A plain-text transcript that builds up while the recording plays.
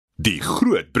Die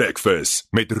Groot Breakfast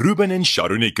met Ruben en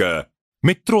Charonike.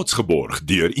 Met trots geborg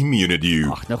deur Immunity.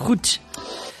 Ag, nou goed.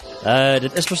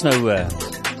 Dit is ons nou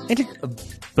eintlik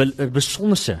 'n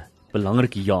besonderse,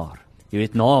 belangrike jaar. Jy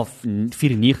weet, na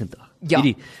 94. Ja.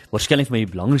 Hierdie waarskynlik vir my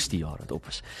die belangrikste jaar wat op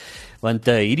is. Want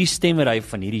hierdie stemmery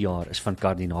van hierdie jaar is van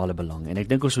kardinale belang. En ek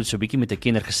dink ons moet so 'n bietjie met 'n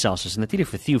kenner gesels. Ons is natuurlik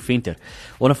vir Theo Venter,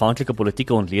 onafhanklike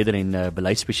politieke ontleder en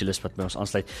beleidsspesialis wat by ons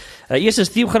aansluit. Eers is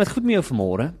Theo, gaan dit goed met jou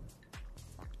vanmôre?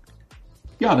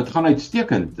 Ja, dit gaan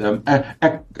uitstekend.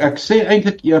 Ek sê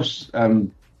eintlik eers,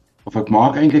 of ek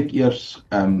maak eintlik eers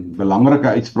belangrike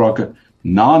uitsprake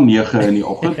na 9 in die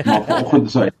oggend, maar vanoggend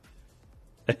is hy.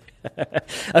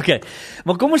 Okay,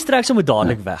 maar kom ons trek sommer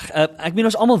dadelik weg. Ek meen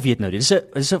ons almal weet nou, dit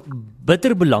is 'n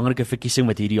bitter belangrike verkiesing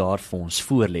wat hierdie jaar vir ons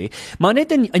voorlê. Maar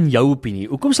net in jou opinie,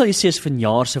 hoekom sal jy sê is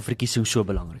vanjaar se verkiesing so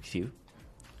belangrik, Theo?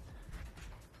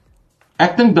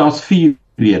 Ek dink daar's 4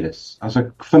 redes, as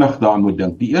ek vinnig daaraan moet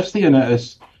dink. Die eerste ene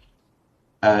is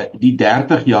die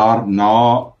 30 jaar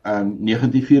na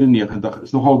 1994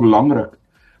 is nogal belangrik,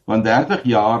 want 30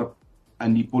 jaar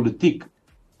in die politiek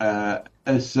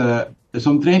is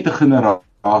omtrent 'n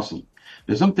generasie.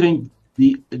 Dis omtrent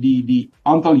die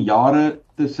aantal jare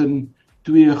tussen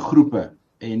twee groepe,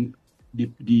 en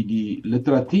die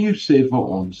literatuur sê vir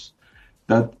ons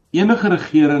dat enige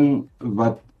regering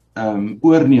wat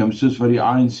oorneem, soos wat die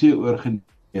ANC oorgeneem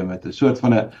het, 'n soort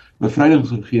van 'n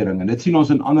bevrydingsregering, en dit sien ons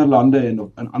in ander lande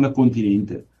en in ander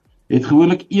kontinente, het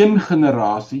gewoonlik 1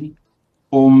 generasie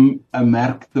om 'n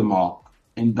merk te maak,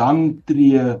 en dan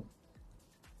tree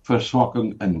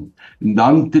verswakking in, en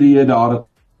dan tree daar 'n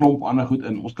klomp ander goed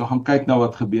in. Ons kan gaan kyk na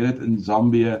wat gebeur het in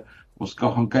Zambië, ons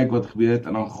kan gaan kyk wat gebeur het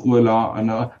in Angola, en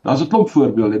daar's 'n klomp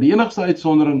voorbeelde. Die enigste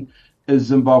uitsondering is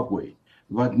Zimbabwe,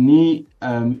 wat nie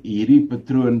hierdie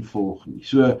patroon volg nie.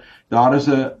 So daar is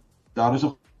 'n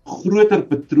groter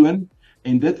patroon,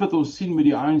 en dit wat ons sien met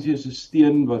die ANC se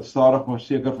steen wat stadig maar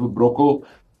seker verbrokkel,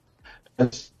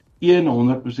 is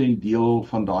 100% deel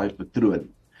van daai patroon.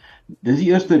 Dis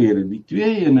die eerste rede. Die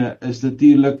tweede ene is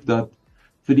natuurlik dat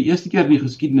vir die eerste keer in die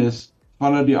geskiedenis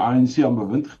vanaf die ANC aan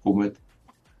bewind gekom het,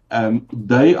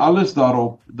 dui alles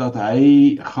daarop dat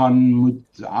hy gaan moet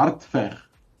hard veg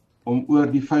om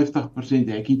oor die 50%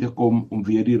 hekkie te kom om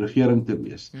weer die regering te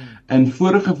wees. In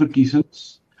vorige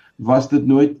verkiesings was dit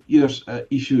nooit eers 'n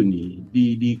issue nie.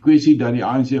 Die kwessie dat die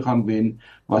ANC gaan wen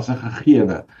was 'n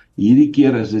gegewe. Hierdie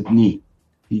keer is dit nie.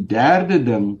 Die derde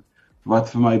ding wat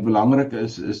vir my belangrik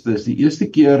is dis die eerste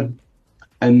keer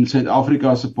in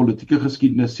Suid-Afrika se politieke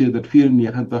geskiedenis sedert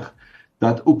 94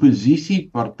 dat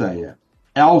oppositiepartye,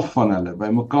 11 van hulle,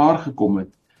 bymekaar gekom het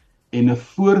en 'n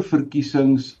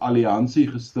voorverkiesingsalliansie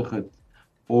gestig het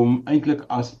om eintlik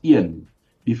as een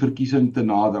die verkiesing te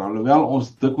nader. Alhoewel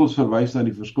ons dikwels verwys na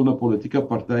die verskillende politieke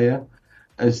partye,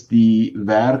 is die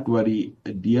werk wat die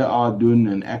DA doen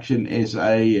en Action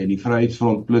SA en die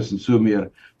Vryheidsfront Plus en so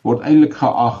meer, word eintlik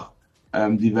geag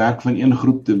die werk van een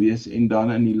groep te wees. En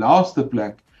dan in die laaste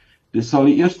plek, dit sal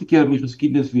die eerste keer in die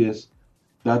geskiedenis wees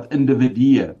dat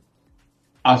individue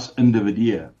as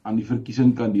individue aan die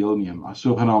verkiesing kan deelneem, as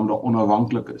sogenaamde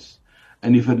onafhanklikes.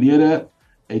 In die verlede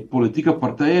het politieke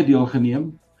partye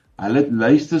deelgeneem. Hulle het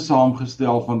lyste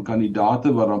saamgestel van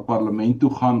kandidaate wat aan parlement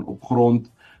toe gaan op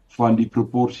grond van die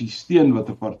proporsie steun wat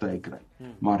 'n party kry.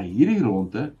 Maar hierdie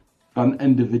ronde kan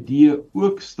individue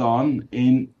ook staan,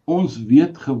 en ons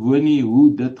weet gewoon nie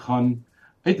hoe dit gaan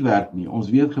uitwerk nie. Ons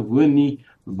weet gewoon nie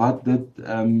wat dit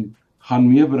gaan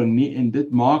meebring nie, en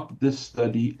dit maak dus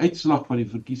dat die uitslag van die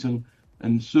verkiesing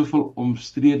in soveel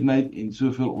omstredenheid en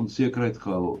soveel onsekerheid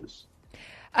gehul is.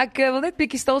 Ek wil net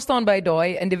bietjie stil staan by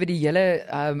daai individuele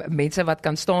mense wat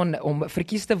kan staan om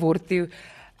verkies te word toe.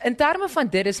 In terme van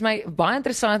dit is my baie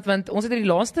interessant, want ons het in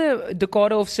die laaste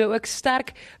dekade of so ook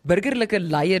sterk burgerlike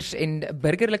leiers en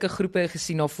burgerlike groepe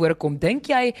gesien na vore kom. Dink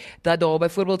jy dat daar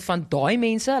byvoorbeeld van daai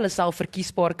mense hulle self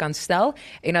verkiesbaar kan stel,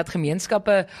 en dat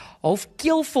gemeenskappe half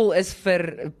keelvol is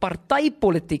vir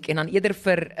partypolitiek en dan eerder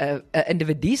vir 'n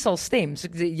individu sal stem? So,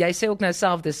 jy sê ook nou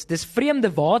self, dis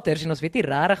vreemde waters en ons weet nie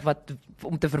regtig wat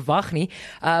om te verwag nie.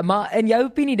 Maar in jou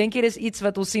opinie, dink jy dis iets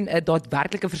wat ons sien 'n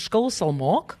daadwerklike verskil sal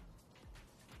maak?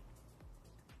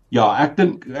 Ja, ek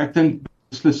dink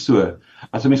beslis so.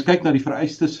 As 'n mens kyk na die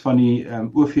vereistes van die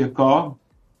OVK,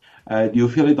 die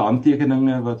hoeveelheid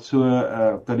handtekeninge wat so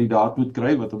 'n kandidaat moet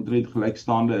kry, wat omtrent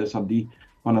gelykstaande is aan die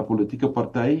van 'n politieke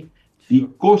party, die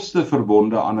koste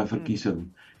verbonde aan 'n verkiesing,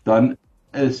 dan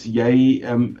is jy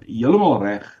heeltemal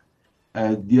reg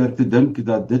deur te dink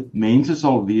dat dit mense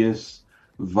sal wees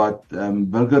wat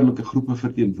burgerlike groepe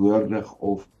verteenwoordig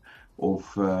of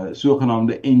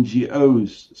sogenaamde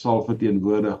NGO's sal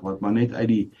verteenwoordig, wat maar net uit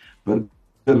die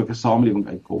burgerlike samelewing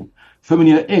uitkom. Vir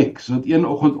meneer X wat een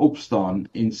oggend opstaan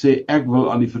en sê ek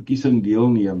wil aan die verkiesing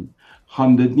deelneem,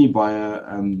 gaan dit nie baie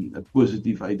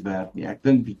positief uitwerk nie. Ek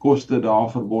dink die koste daar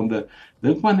verbonde,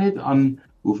 dink maar net aan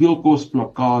hoeveel kos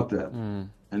plakate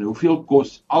en hoeveel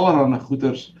kos allerlei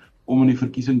goeders om aan die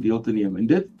verkiesing deel te neem. En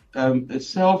dit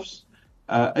is selfs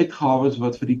uitgawes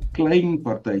wat vir die klein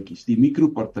partytjies, die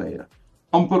mikropartye,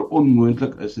 amper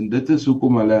onmoontlik is. En dit is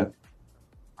hoekom hulle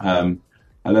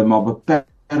maar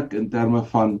beperk in terme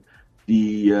van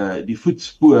die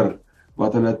voetspoor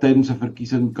wat hulle tydens 'n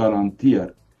verkiesing kan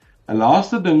hanteer. 'n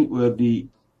Laaste ding oor die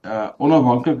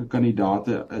onafhanklike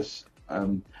kandidaate is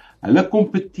hulle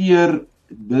kompeteer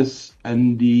dus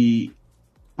in die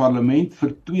parlement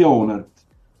vir 200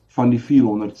 van die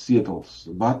 400 setels.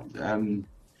 Wat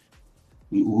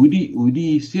hoe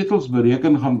die setels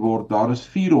bereken gaan word, daar is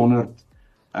 400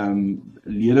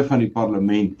 lede van die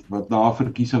parlement wat na 'n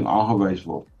verkiesing aangewys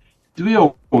word.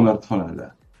 200 van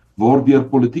hulle word deur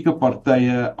politieke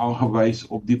partye aangewys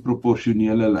op die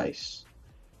proporsionele lys.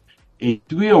 En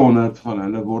 200 van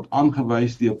hulle word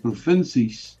aangewys deur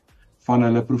provinsies van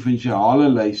hulle provinsiale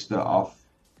lyste af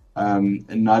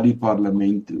na die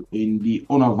parlement toe. En die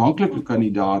onafhanklike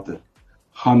kandidaate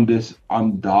gaan dus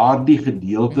aan daardie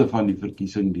gedeelte van die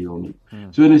verkiesing deelneem.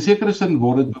 So in 'n sekere sin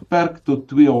word dit beperk tot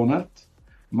 200,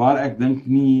 maar ek dink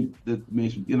nie dit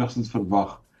mense moet enigstens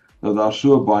verwag dat daar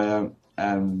so baie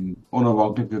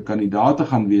onafhanklike kandidaate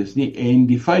gaan wees nie. En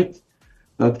die feit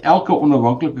dat elke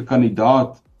onafhanklike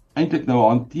kandidaat eintlik nou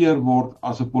hanteer word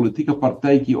as 'n politieke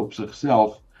partytjie op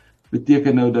sigself,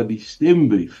 beteken nou dat die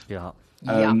stembrief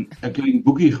 'n klein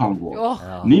boekie gaan word.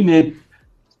 Nie net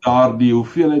daar die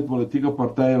hoeveelheid politieke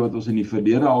partye wat ons in die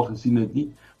verlede al gesien het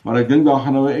nie, maar ek dink daar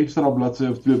gaan nou 'n ekstra bladsy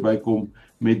of 2 bykom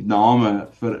met name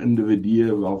vir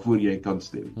individue waarvoor jy kan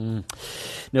stem.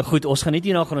 Nou goed, ons gaan net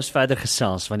hierna gaan ons verder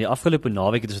gesels, want die afgelope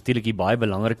naweek het ons natuurlik hier baie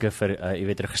belangrike vir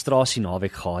registrasie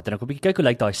naweek gehad, en ek wil bietjie kyk hoe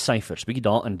lyk daai syfers, bietjie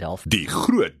daarin delf. Die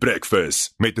Groot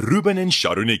Breakfast met Ruben en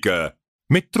Charonike,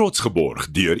 met trots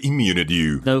geborg deur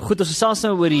Immunity. Nou goed, ons gesels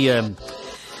nou oor die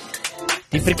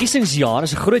verkiesingsjaar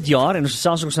is 'n groot jaar, en ons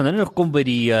gaan nou nog kom by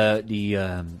die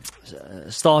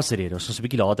staatsrede. Ons gaan 'n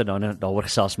bietjie later daaroor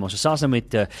gesels, maar ons gesels nou met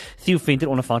Theo Venter,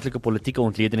 onafhanklike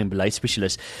politieke-kenner en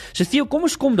beleidsspesialis. So Theo, kom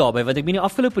ons kom daarby, want ek meen die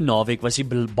afgelope naweek was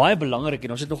baie belangrik,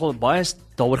 en ons het nogal baie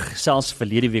daaroor gesels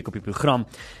verlede week op die program,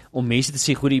 om mense te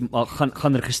sê, goed,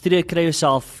 gaan registreer, kry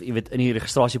jouself, jy weet, in die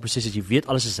registrasieproses, as jy weet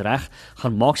alles is reg,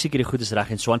 gaan maak seker die goed is reg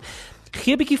en so aan.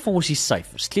 Gee 'n bietjie vir ons die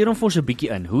syfers, kleer hom vir ons 'n bietjie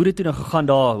in, hoe het dit nou gegaan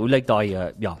daar, hoe lyk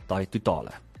daai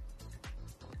totale?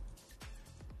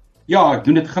 Ja, ek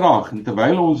doen dit graag, en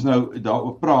terwyl ons nou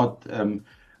daaroor praat,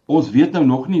 ons weet nou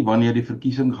nog nie wanneer die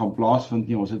verkiesing gaan plaasvind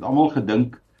nie. Ons het almal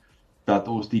gedink dat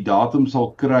ons die datum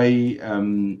sal kry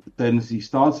tydens die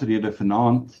staatsrede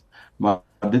vanaand, maar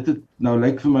dit het nou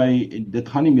lyk vir my, dit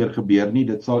gaan nie meer gebeur nie.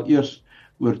 Dit sal eers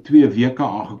oor 2 weke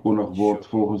aangekondig word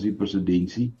volgens die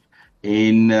presidentsie.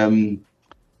 En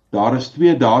daar is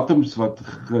 2 datums wat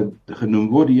genoem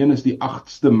word. Die een is die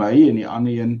 8ste Mei en die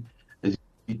ander een is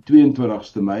die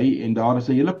 22ste Mei, en daar is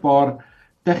 'n hele paar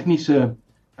tegniese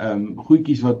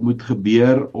goedjies wat moet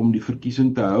gebeur om die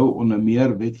verkiesing te hou, onder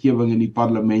meer wetgewing in die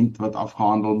parlement wat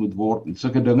afgehandel moet word en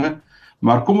sulke dinge.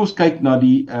 Maar kom ons kyk na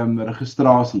die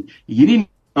registrasie. Hierdie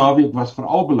naweek was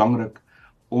veral belangrik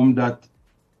omdat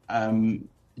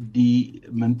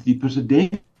die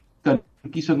president kan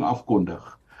verkiesing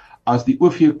afkondig. As die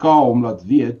OVK hom laat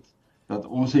weet dat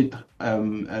ons het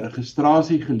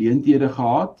registrasie geleenthede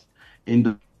gehad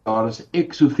en daar is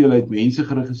X hoeveelheid mense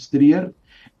geregistreer,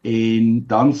 en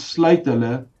dan sluit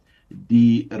hulle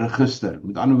die register.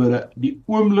 Met ander woorde, die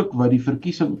oomblik wat die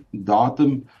verkiesing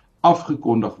datum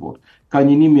afgekondig word, kan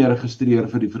jy nie meer registreer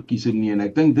vir die verkiesing nie. En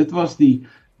ek dink dit was die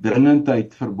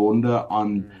dringendheid verbonde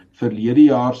aan verlede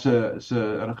jaar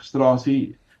se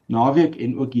registrasie naweek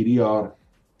en ook hierdie jaar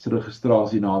se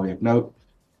registrasie naweek. Nou,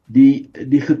 die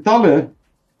getalle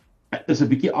is 'n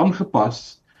bietjie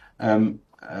aangepas.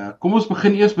 Kom ons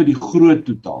begin eers by die groot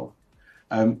totaal.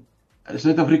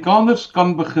 Suid-Afrikaners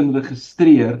kan begin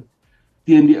registreer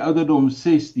teen die ouderdom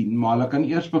 16, maar hulle kan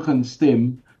eers begin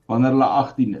stem wanneer hulle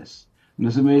 18 is. En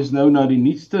as 'n mens nou na die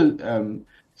nuutste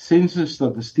sensus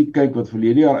statistiek kyk wat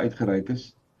verlede jaar uitgereik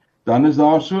is, dan is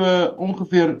daar so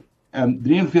ongeveer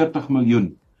 43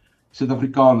 miljoen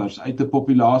Suid-Afrikaners uit 'n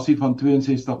populasie van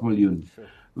 62 miljoen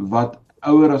wat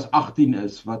ouer as 18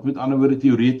 is, wat met ander woorde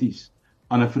teoreties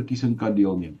aan 'n verkiesing kan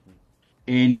deelneem.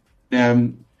 En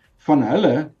van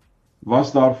hulle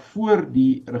was daar voor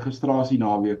die registrasie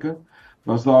naweke,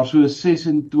 was daar so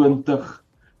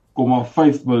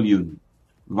 26,5 miljoen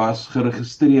was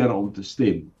geregistreer om te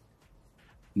stem.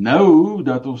 Nou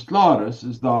dat ons klaar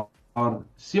is daar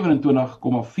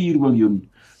 27,4 miljoen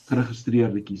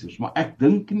geregistreerde kiesers. Maar ek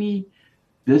dink nie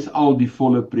dis al die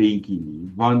volle prentjie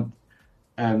nie, want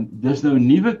dis nou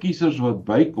nuwe kiesers wat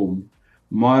bykom,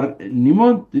 maar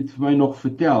niemand het vir my nog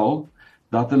vertel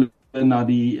dat hulle na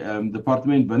die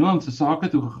Departement Binnelandse Sake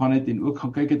toe gegaan het en ook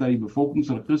gaan kyk het na die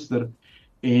bevolkingsregister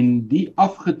en die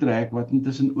afgetrek wat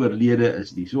intussen oorlede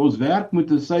is nie. So ons werk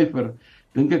met 'n syfer,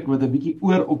 dink ek, wat 'n bietjie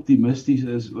ooroptimisties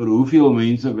is oor hoeveel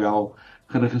mense wel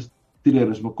geregistreer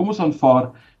is. Maar kom ons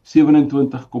aanvaar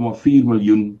 27,4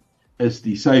 miljoen is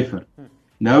die syfer.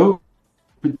 Nou,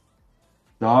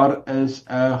 daar is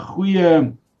 'n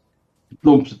goeie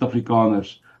klomp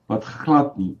Suid-Afrikaners wat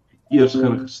glad nie eers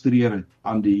geregistreer het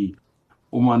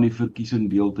om aan die verkiesing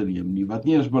deel te neem nie, wat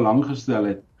nie eens belang gestel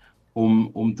het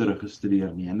om te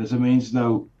registreer nie. En as 'n mens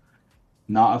nou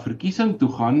na 'n verkiesing toe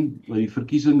gaan, by die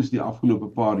verkiesings die afgelope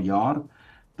paar jaar,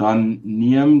 dan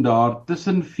neem daar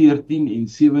tussen 14 en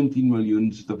 17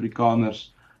 miljoen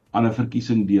Suid-Afrikaners aan 'n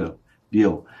verkiesing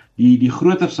deel. Die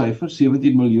groter syfer,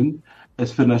 17 miljoen,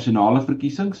 is vir nasionale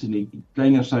verkiesings en die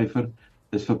kleiner syfer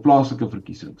is vir plaaslike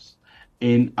verkiesings.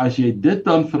 En as jy dit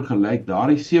dan vergelyk,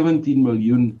 daardie 17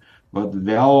 miljoen wat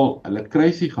wel hulle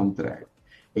kruisie gaan trek,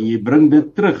 en jy bring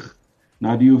dit terug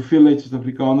na die hoeveelheid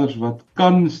Suid-Afrikaners wat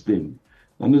kan stem,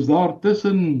 dan is daar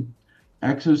tussen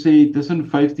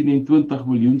 15 en 20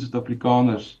 miljoen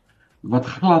Suid-Afrikaners wat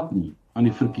glad nie aan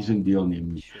die verkiesing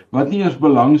deelneem nie, wat nie eers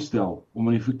belangstel om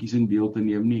aan die verkiesing deel te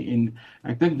neem nie, en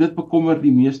ek dink dit bekommer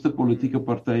die meeste politieke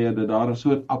partye, dat daar 'n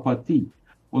soort apatie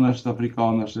onder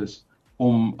Suid-Afrikaners is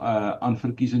om aan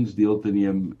verkiesings deel te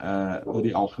neem oor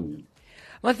die algemeen.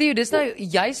 Maar Theo, dis nou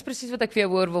juist presies wat ek vir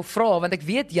jou oor wil vra, want ek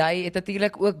weet jy het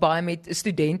natuurlik ook baie met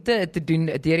studente te doen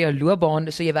deur jou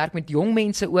loopbaan, so jy werk met jong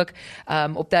mense ook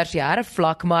op tersiêre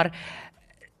vlak, maar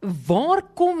waar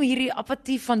kom hierdie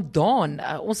apatie vandaan?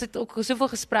 Ons het ook soveel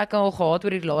gesprekke al gehad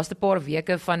oor die laaste paar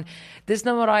weke van, dis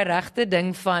nou maar daai regte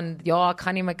ding van, ja, ek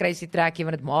gaan nie my kruisie trek nie,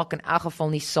 want dit maak in elk geval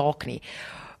nie saak nie.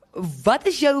 Wat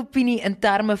is jou opinie in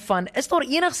terme van, is daar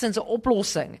enigstens 'n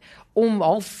oplossing om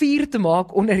al vuur te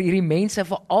maak onder hierdie mense,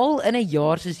 veral in 'n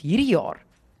jaar soos hierdie jaar?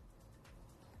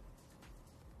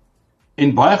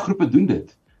 En baie groepe doen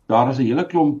dit. Daar is 'n hele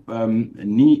klomp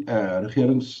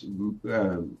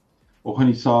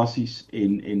regeringsorganisasies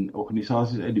en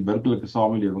organisasies uit die burgerlike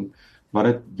samelewing wat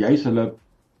dit juis hulle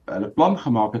plan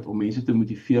gemaak het om mense te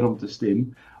motiveer om te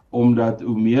stem, omdat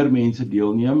hoe meer mense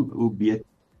deelneem, hoe beter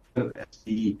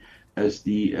is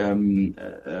die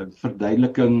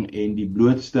verduideliking en die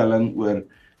blootstelling oor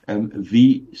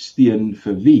wie steun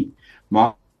vir wie.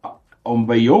 Maar om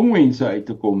by jong mense uit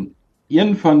te kom,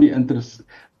 een van die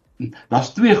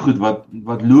daar's twee goed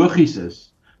wat logies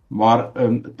is, maar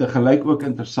tegelyk ook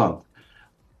interessant.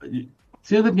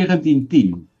 Sedert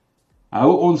 1910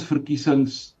 hou ons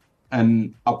verkiesings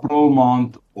in April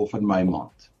maand of in Mei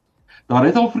maand. Daar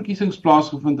het al verkiesings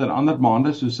plaasgevind in ander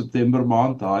maande, soos September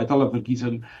maand, daar het al 'n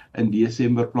verkiesing in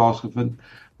Desember plaasgevind,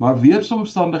 maar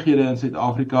weeromstandighede in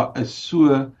Suid-Afrika is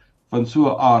van so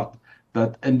 'n aard,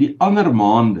 dat in die ander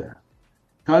maande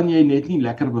kan jy net nie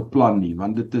lekker beplan nie,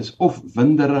 want dit is of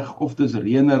winderig, of dit is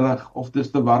reënerig, of dit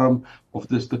is te warm, of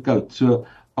dit is te koud. So,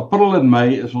 April en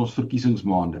Mei is ons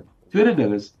verkiesingsmaande. Tweede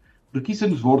ding is,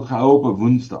 verkiesings word gehou op 'n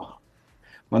Woensdag.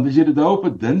 Want as jy dit hou op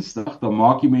 'n Dinsdag, dan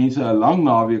maak jy mense 'n lang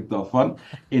naweek daarvan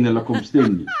en hulle kom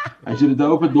stem nie. As jy dit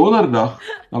hou op 'n Donderdag,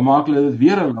 dan maak hulle dit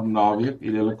weer 'n lang naweek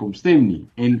en hulle kom stem nie.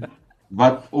 En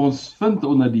wat ons vind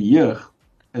onder die jeug,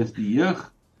 is die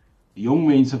jeug, jong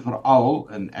mense veral,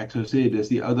 en ek sou sê dis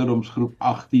die ouderdomsgroep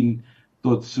 18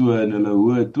 tot so in hulle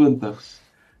hoë 20's,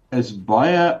 is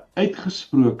baie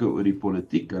uitgesproke oor die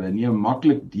politiek. Hulle neem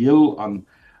maklik deel aan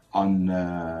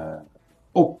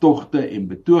optogte en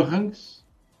betogings,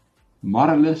 maar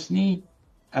hulle is nie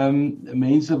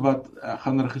mense wat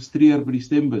gaan registreer by die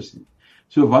stembus nie.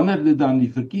 So wanneer dit dan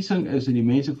die verkiesing is en die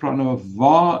mense vra nou,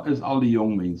 waar is al die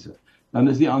jong mense? Dan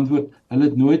is die antwoord, hulle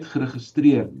het nooit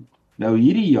geregistreer nie. Nou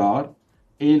hierdie jaar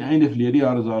en einde verlede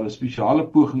jaar is daar 'n spesiale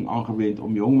poging aangewend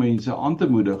om jong mense aan te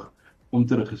moedig om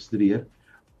te registreer.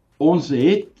 Ons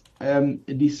het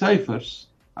die syfers,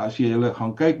 as jy hulle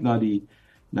gaan kyk na die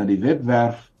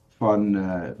webwerf van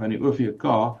die OVK,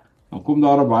 dan kom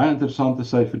daar 'n baie interessante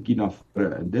syfertjie na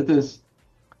vore. En dit is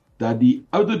dat die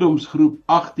ouderdomsgroep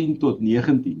 18 tot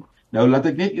 19. Nou laat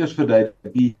ek net eers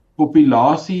verduidelik, die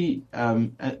populasie,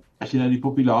 as jy na die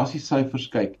populasiesyfers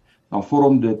kyk, dan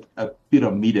vorm dit 'n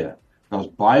piramide.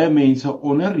 Daar's baie mense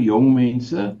onder, jong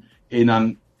mense, en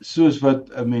dan soos wat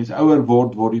 'n mens ouer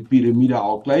word die piramide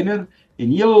al kleiner,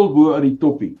 en heel bo aan die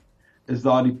toppie is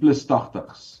daar die plus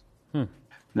 80's.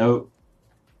 Nou,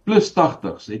 plus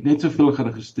 80s het net soveel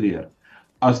geregistreer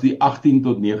as die 18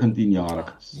 tot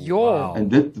 19-jariges. Ja. En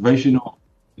dit wys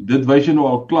jy nou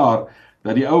al klaar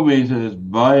dat die ou mense is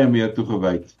baie meer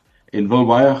toegewyd en wil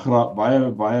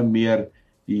baie meer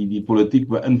die politiek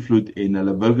beïnvloed en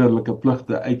hulle burgerlike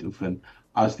pligte uitoefen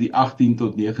as die 18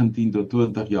 tot 19 tot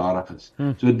 20-jariges.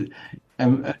 So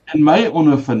in my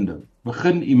ondervinding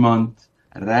begin iemand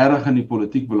regtig in die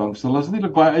politiek belangstel. Daar's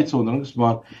natuurlik baie uitsonderings,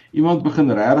 maar iemand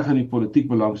begin regtig in die politiek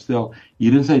belangstel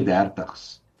hier in sy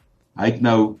 30s. Hy het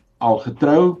nou al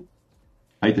getrou,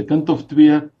 hy het 'n kind of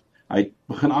 2, hy het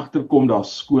begin agterkom,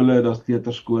 daar's skole, daar's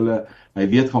kleuterskole, hy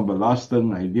weet van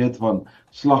belasting, hy weet van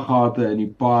slaggate in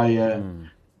die paaie.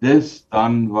 Dis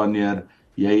dan wanneer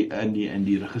jy in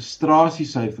die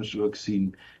registrasiesyfers ook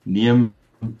sien, neem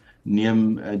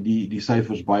die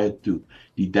syfers baie toe.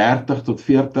 Die 30 tot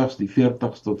 40s, die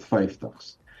 40s tot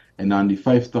 50s en dan die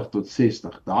 50 tot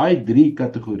 60. Daai 3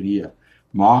 kategorieë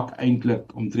maak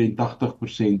eintlik omtrent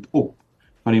 80% op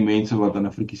van die mense wat aan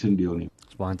 'n verkiesing deelneem.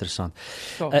 Dis baie interessant.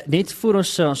 Net voor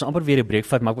ons amper weer 'n breek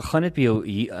vat, maar ek gaan net by jou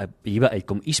hierby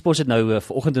uitkom. Ispos het nou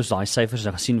vanoggend ons daai syfers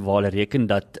gesien waar hulle reken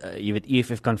dat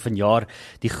EFF kan vanjaar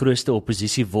die grootste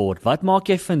oppositie word. Wat maak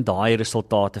jy van daai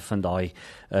resultate van daai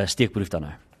steekproef dan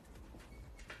nou?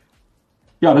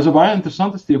 Ja, dis 'n baie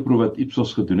interessante steekproef wat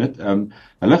Ipsos gedoen het.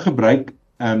 Hulle gebruik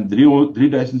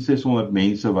 3600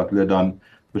 mense wat hulle dan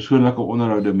persoonlike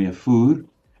onderhoude mee voer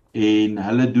en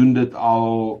hulle doen dit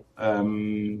al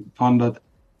van dat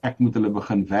ek moet hulle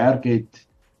begin werk het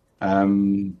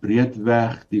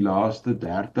breedweg die laaste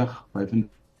 35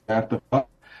 jaar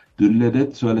doen hulle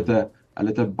dit, so hulle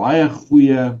het 'n baie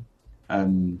goeie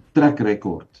track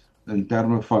record in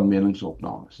terme van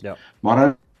meningsopnames. Ja. Maar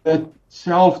hulle het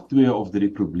self 2 of 3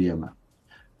 probleme.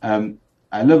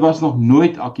 Hulle was nog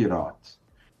nooit akkuraat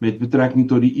met betrekking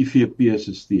tot die IFP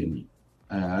se steun nie.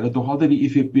 Hulle het nog altyd die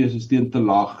IFP se steun te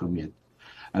laag gemeet.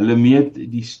 Hulle meet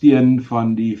die steun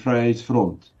van die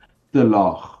Vryheidsfront te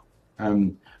laag.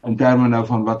 In terme nou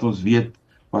van wat ons weet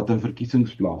wat in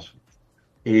verkiesings plaasvind.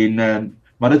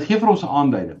 Maar dit gee vir ons 'n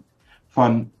aanduiding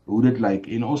van hoe dit lyk.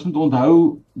 En ons moet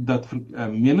onthou dat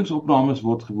meningsopnames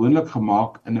word gewoonlik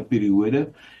gemaak in 'n periode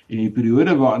en die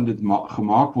periode waarin dit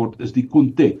gemaak word is die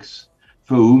konteks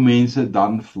vir hoe mense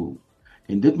dan voel.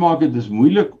 En dit maak dit dus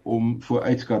moeilik om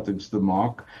vooruitskattings te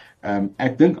maak.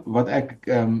 Ek dink wat ek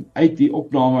uit die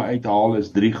opname uithaal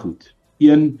is 3 goed.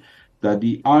 1, dat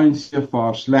die ANC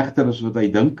vaar slegter as wat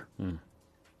hy dink.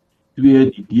 2,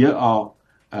 die DA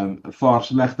vaar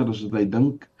slegter as wat hy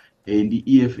dink en die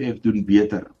EFF doen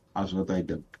beter as wat hy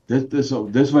dink.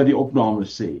 Dis wat die opname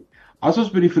sê. As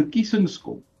ons by die verkiesings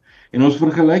kom en ons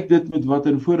vergelyk dit met wat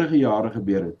in vorige jare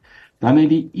gebeur het, dan het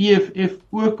die EFF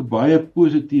ook baie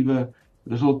positiewe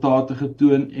resultate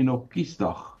getoon en op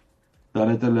kiesdag dan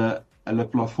het hulle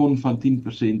plafon van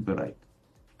 10% bereik.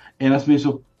 En as mense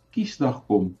op kiesdag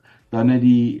kom, dan het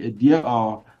die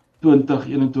DA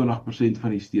 20-21% van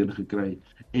die steun gekry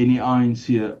en die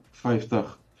ANC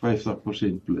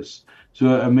 50% plus. So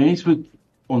 'n mens moet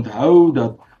onthou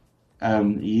dat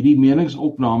hierdie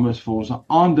meningsopnames vir ons 'n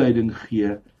aanduiding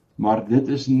gee, maar dit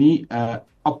is nie 'n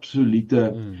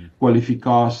absolute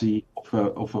kwalifikasie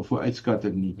of 'n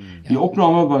vooruitskatting nie. Die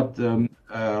opname wat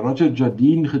Roger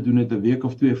Jardine gedoen het 'n week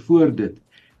of 2 voor dit,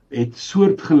 het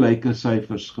soortgelyke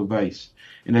syfers gewys.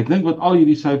 En ek dink wat al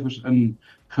hierdie syfers in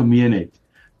gemeen het,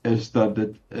 is dat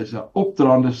dit is 'n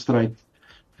opdraande stryd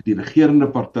vir die regerende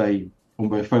party om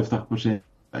by 50%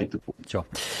 uit te kom. Ja.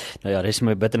 Nou ja, dis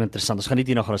my bitter interessant. Ons gaan nie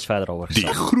hierna gaan ons verder daaroor gesels.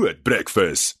 Die Groot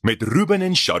Breakfast met Ruben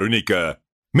en Charonike,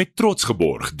 met trots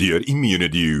geborg deur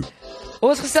Immunity.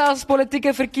 Ons gesels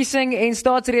politieke verkiesing en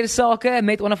staatsrede sake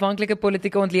met onafhanklike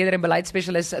politieke ontleder en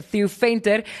beleidsspesialis Theo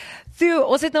Venter. Theo,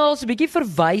 ons het nou al so 'n bietjie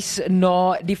verwys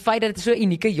na die feit dat dit so 'n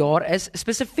unieke jaar is,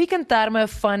 spesifiek in terme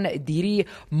van hierdie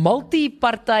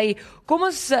multiparty, kom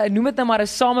ons noem dit nou maar 'n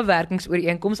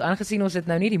samewerkingsooreenkoms, aangesien ons dit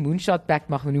nou nie die Moonshot Pact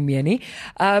mag noem nie.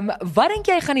 Wat dink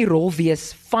jy gaan die rol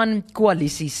wees van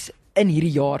koalisies in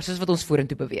hierdie jaar, soos wat ons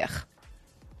vorentoe beweeg?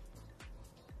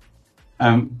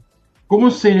 Kom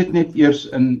ons sê dit net eers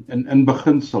in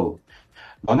beginsel.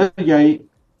 Wanneer jy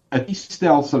 'n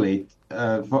kiesstelsel het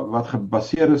wat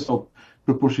gebaseer is op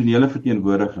proporsionele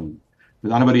verteenwoordiging,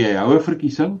 met ander woorde jy hou 'n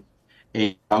verkiesing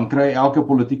en dan kry elke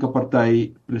politieke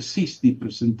party presies die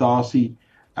persentasie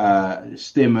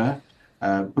stemme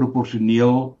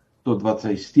proporsioneel tot wat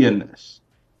sy steun is.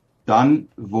 Dan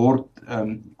word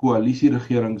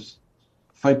koalisieregerings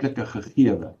feitelik 'n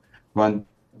gegewe, want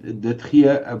dit gee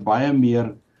 'n baie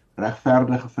meer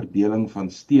regverdige verdeling van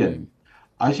steun.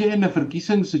 As jy in 'n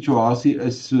verkiesingssituasie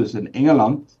is soos in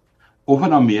Engeland of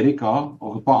in Amerika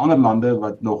of 'n paar ander lande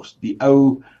wat nog die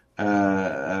ou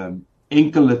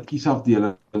enkele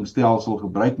kiesafdelingsstelsel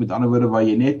gebruik, met ander woorde waar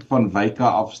jy net van wyke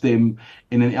afstem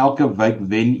en in elke wijk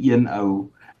wen een ou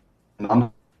en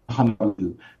dan gaan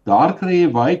doen. Daar kry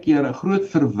jy baie keer 'n groot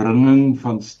verwringing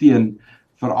van steun,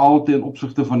 veral ten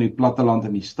opsigte van die platteland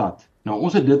en die stad. Nou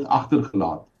ons het dit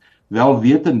agtergelaat, wel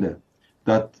wetende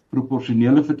dat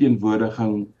proporsionele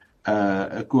verteenwoordiging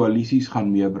koalisies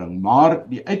gaan meebring. Maar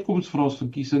die uitkoms van ons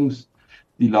verkiesings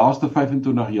die laaste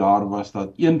 25 jaar was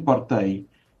dat een party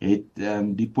het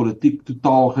die politiek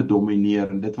totaal gedomineer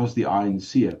en dit was die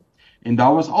ANC. En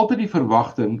daar was altyd die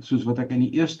verwagting, soos wat ek in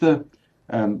die eerste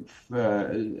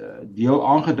deel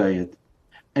aangedui het,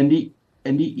 in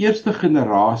die eerste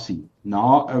generasie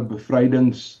na 'n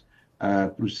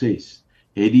bevrydingsproses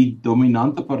het die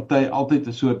dominante party altyd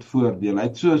 'n soort voordeel. Hy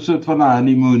het so 'n soort van 'n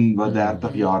honeymoon wat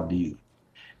 30 jaar duur.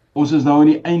 Ons is nou aan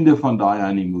die einde van daai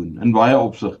honeymoon in baie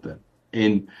opsigte.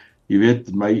 En jy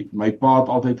weet, my pa het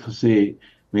altyd gesê,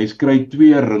 mens kry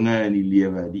 2 ringe in die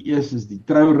lewe. Die eerste is die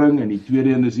trouring en die tweede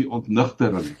een is die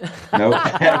ontnugtering. Nou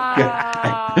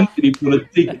ek dink in die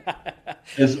politiek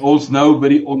is ons nou by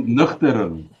die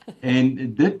ontnugtering.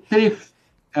 En dit tref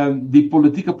die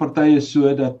politieke partye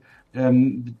so dat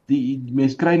die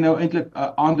mens kry nou eintlik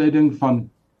 'n aanduiding van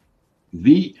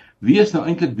wie is nou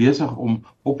eintlik besig om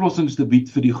oplossings te bied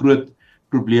vir die groot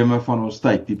probleme van ons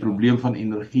tyd, die probleem van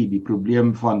energie, die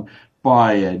probleem van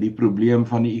paaie, die probleem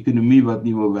van die ekonomie wat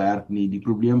nie wil werk nie, die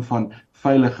probleem van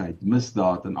veiligheid,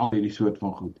 misdaad en al hierdie soort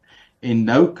van goed. En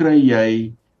nou kry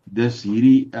jy dus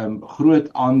hierdie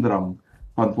groot aandrang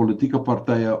van politieke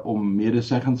partye om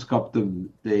medeseggenskap te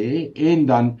hê en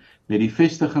dan met die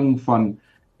vestiging van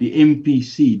die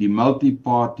MPC, die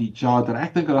Multi-Party Charter.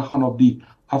 Ek dink hulle gaan op die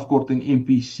afkorting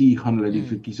MPC gaan hulle die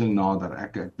verkiesing nader.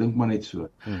 Ek dink maar net so.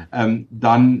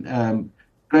 Dan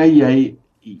kry jy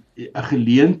 'n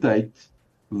geleentheid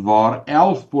waar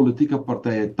 11 politieke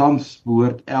partye tans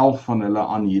behoort 11 van hulle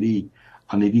aan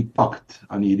hierdie pakt,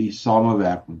 aan hierdie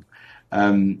samewerking.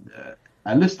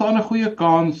 Hulle staan 'n goeie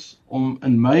kans om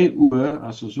in my oë,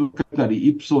 as ons kyk na die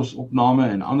Ipsos opname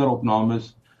en ander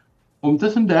opnames, om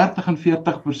tussen 30 en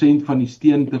 40% van die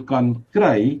steun te kan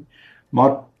kry,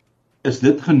 maar is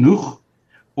dit genoeg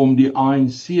om die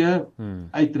ANC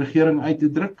uit regering uit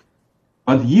te druk?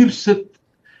 Want hier is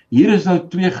nou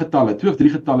 2 of 3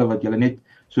 getalle wat julle net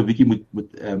so 'n bietjie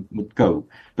moet kou.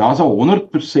 Daar's al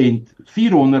 100%,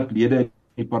 400 lede in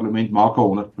die parlement maak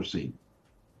 100%.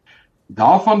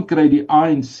 Daarvan kry die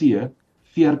ANC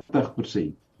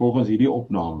 40% volgens hierdie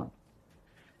opname.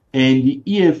 En die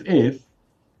EFF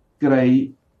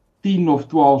kry 10 of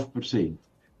 12%.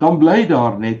 Dan bly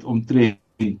daar net omtrent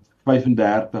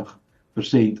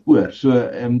 35% oor. So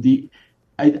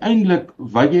uiteindelik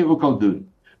wat jy ook al doen,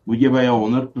 moet jy by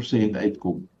 100%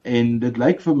 uitkom. En dit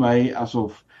lyk vir my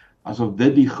asof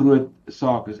dit die groot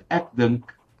saak is. Ek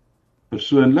dink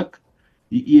persoonlik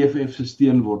die EFF se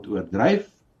steun word oordryf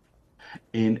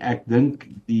en ek dink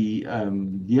die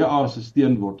DA se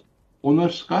steun word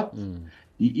onderskat.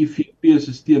 Die IFP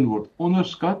se steun word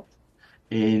onderskat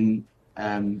en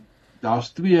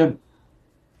daar's 2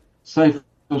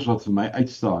 syfers wat vir my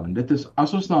uitstaan en dit is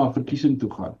as ons na 'n verkiesing toe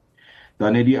gaan,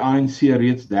 dan het die ANC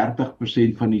reeds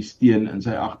 30% van die steun in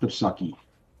sy agtersakkie.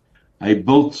 Hy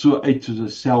bult so uit soos 'n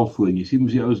selfoon. Jy sien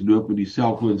mos die ouens loop met die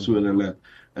selfoon so in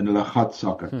hulle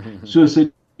gatsakke. So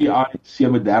sit die ANC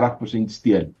met 30%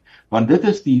 steun. Want dit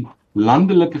is die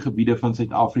landelike gebiede van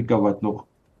Suid-Afrika wat nog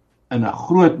in 'n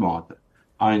groot mate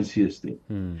ANC steun.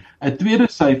 'n tweede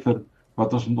syfer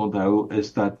wat ons moet onthou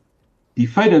is dat die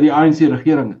feit dat die ANC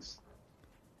regering is,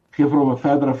 gee vir hom 'n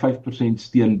verdere 5%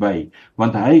 steun by,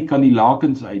 want hy kan die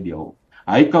lakens uitdeel.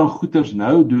 Hy kan goeders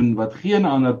nou doen wat geen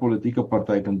ander politieke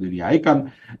party kan doen nie. Hy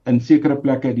kan in sekere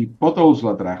plekke die potholes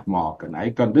laat regmaak en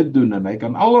hy kan dit doen en hy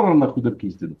kan allerlei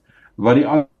goedertjies doen wat die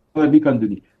ander nie kan doen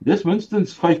nie. Dis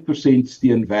minstens 5%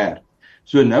 steun werd.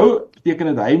 So nou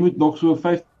beteken dit hy moet nog so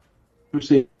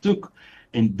 5% soek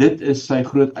en dit is sy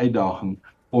groot uitdaging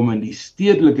om in die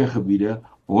stedelike gebiede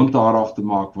handhaaf te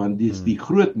maak, want dit is die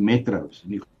groot metros,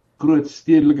 die groot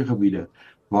stedelike gebiede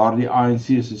waar die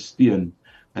ANC se steun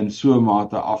in so 'n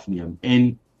mate afneem.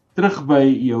 En terug by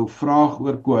jou vraag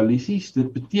oor koalisies,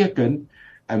 dit beteken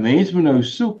 'n mens moet nou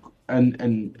soek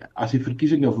in as die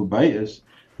verkiesing nou verby is,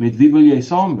 met wie wil jy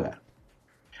saamwerk?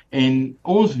 En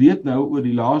ons weet nou oor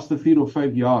die laaste 4 of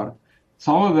 5 jaar,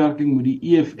 samewerking met die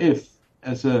EFF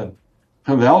is 'n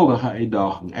geweldige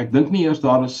uitdaging. Ek dink nie eers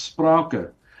daar is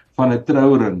sprake van 'n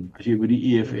trouring as jy met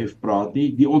die EFF praat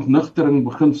nie. Die ontnugtering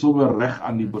begin sommer reg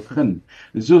aan die begin.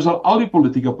 En so sal al die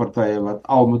politieke partye wat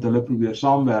al met hulle probeer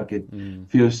saamwerk het,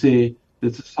 vir jou sê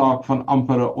dit is 'n saak van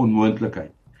ampere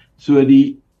onmoontlikheid. So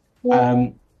die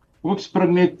Kom ek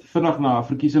spring net vinnig na 'n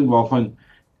verkiesing waarvan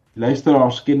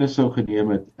luisteraars kennis sou geneem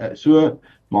het. So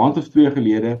maand of 2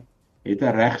 gelede het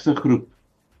 'n regse groep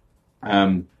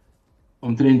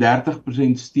omtrent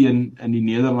 30% steun in die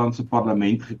Nederlandse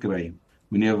parlement gekry,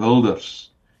 meneer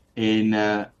Wilders. En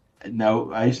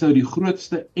nou hy is nou die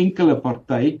grootste enkele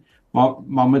party,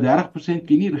 maar met 30%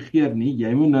 kan jy nie regeer nie.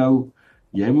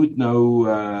 Jy moet nou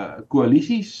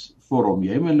koalisies vorm.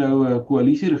 Jy moet nou 'n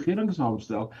koalisieregering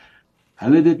saamstel.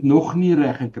 Hulle het dit nog nie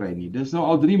reg gekry nie. Dis nou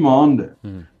al 3 maande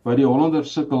wat die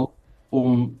Hollanders sukkel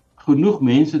om genoeg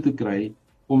mense te kry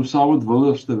om saam met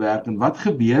Wilders te werk. En wat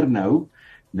gebeur nou?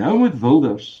 Nou moet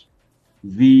Wilders,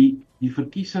 wie die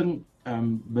verkiesing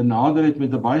benader het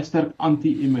met 'n baie sterk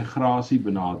anti-immigrasie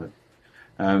benader.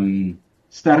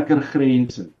 Sterker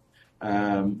grense,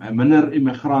 minder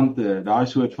immigrante, daai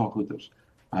soort van goeders.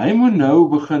 Hy moet nou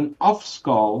begin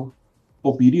afskaal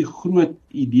op hierdie groot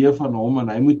idee van hom en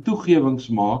hy moet toegewings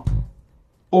maak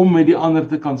om met die ander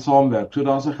te kan saamwerk. So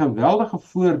daar's 'n geweldige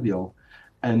voordeel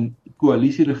in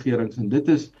koalisieregerings en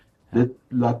dit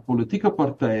laat politieke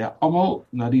partye almal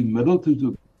na die middel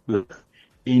toe beweeg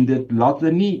en dit laat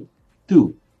hulle nie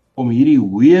toe om hierdie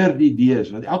weird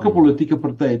idees, want elke politieke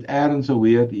party het eers 'n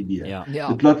weird idee. Ja.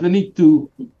 Dit laat hulle nie toe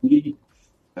om hierdie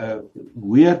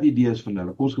weird idees van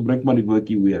hulle. Kom ons gebruik maar die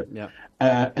woordjie weird.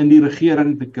 In die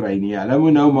regering te kry nie. Hulle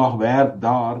moet nou mag werk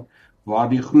daar waar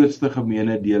die grootste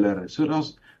gemeene deler is. So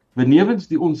daar's benewens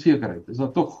die onsekerheid, is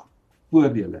daar tog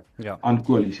voordele aan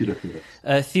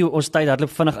koalisieregerings. Theo, ons tyd hardloop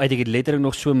vinnig uit. Ek het letterlik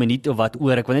nog so 'n minuut of wat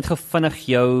oor. Ek wil net vinnig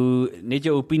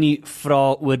jou opinie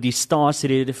vra oor die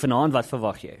staatsrede vanaand. Wat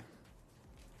verwag jy?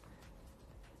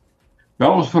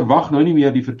 Wel, ons verwag nou nie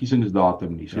meer die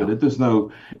verkiesingsdatum nie. So dit is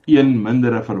nou een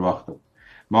mindere verwagting.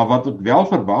 Maar wat ek wel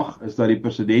verwag is dat die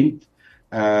president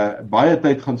baie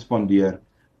tyd gaan spandeer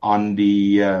aan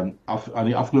die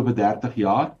afgelope 30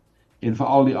 jaar en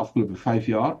veral die afgelope 5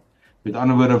 jaar. Met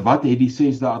ander woorde, wat het die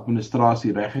 6de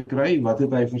administrasie reg gekry? Wat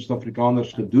het hy vir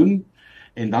Suid-Afrikaners gedoen?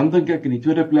 En dan dink ek in die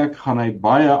tweede plek gaan hy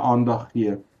baie aandag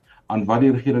gee aan wat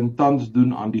die regering tans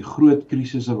doen aan die groot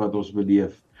krisisse wat ons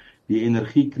beleef. Die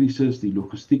energiekrisis, die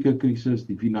logistieke krisis,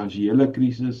 die finansiële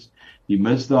krisis, die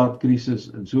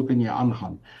misdaadkrisis en so kan jy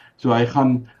aangaan. So hy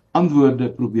gaan antwoorde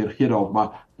probeer gee daarop, maar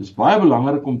dit is baie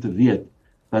belangrik om te weet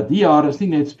dat die jaar is nie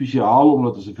net spesiaal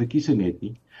omdat ons 'n verkiesing het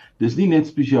nie. Dis nie net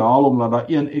spesiaal omdat daar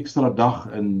een ekstra dag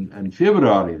in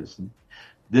Februarie is nie.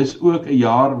 Dis ook 'n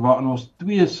jaar waarin ons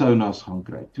 2 saunas gaan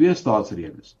kry, 2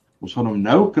 staatsredes. Ons gaan hom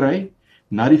nou kry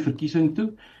na die verkiesing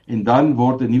toe en dan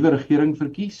word 'n nuwe regering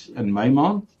verkies in Mei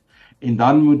maand en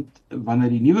dan moet wanneer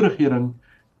die nuwe regering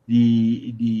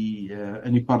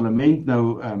in die parlement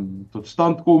nou tot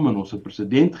stand kom en ons 'n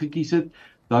president gekies het,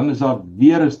 dan is daar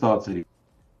weer 'n staatsrede.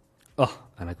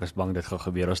 En ek was bang dit gaan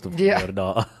gebeur as dit voor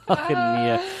daar. Ag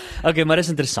nee. Okay, maar dis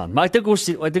interessant. Maar ek dink ons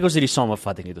het die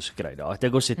samevatting het ons gekry daar. Ek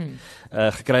dink ons het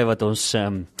gekry wat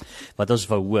ons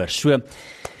wou hoor. So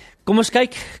kom ons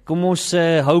kyk, kom ons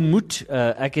hou moed.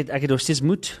 Ek het nog steeds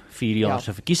moed vir hierdie jaar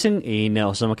se verkiesing en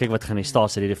ons sal maar kyk wat gaan die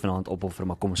staatsrede vanaand opoffer,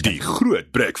 maar kom ons kyk. Die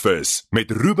Groot Breakfast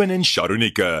met Ruben en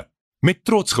Charonike met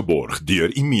trots geborg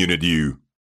deur Immunedio.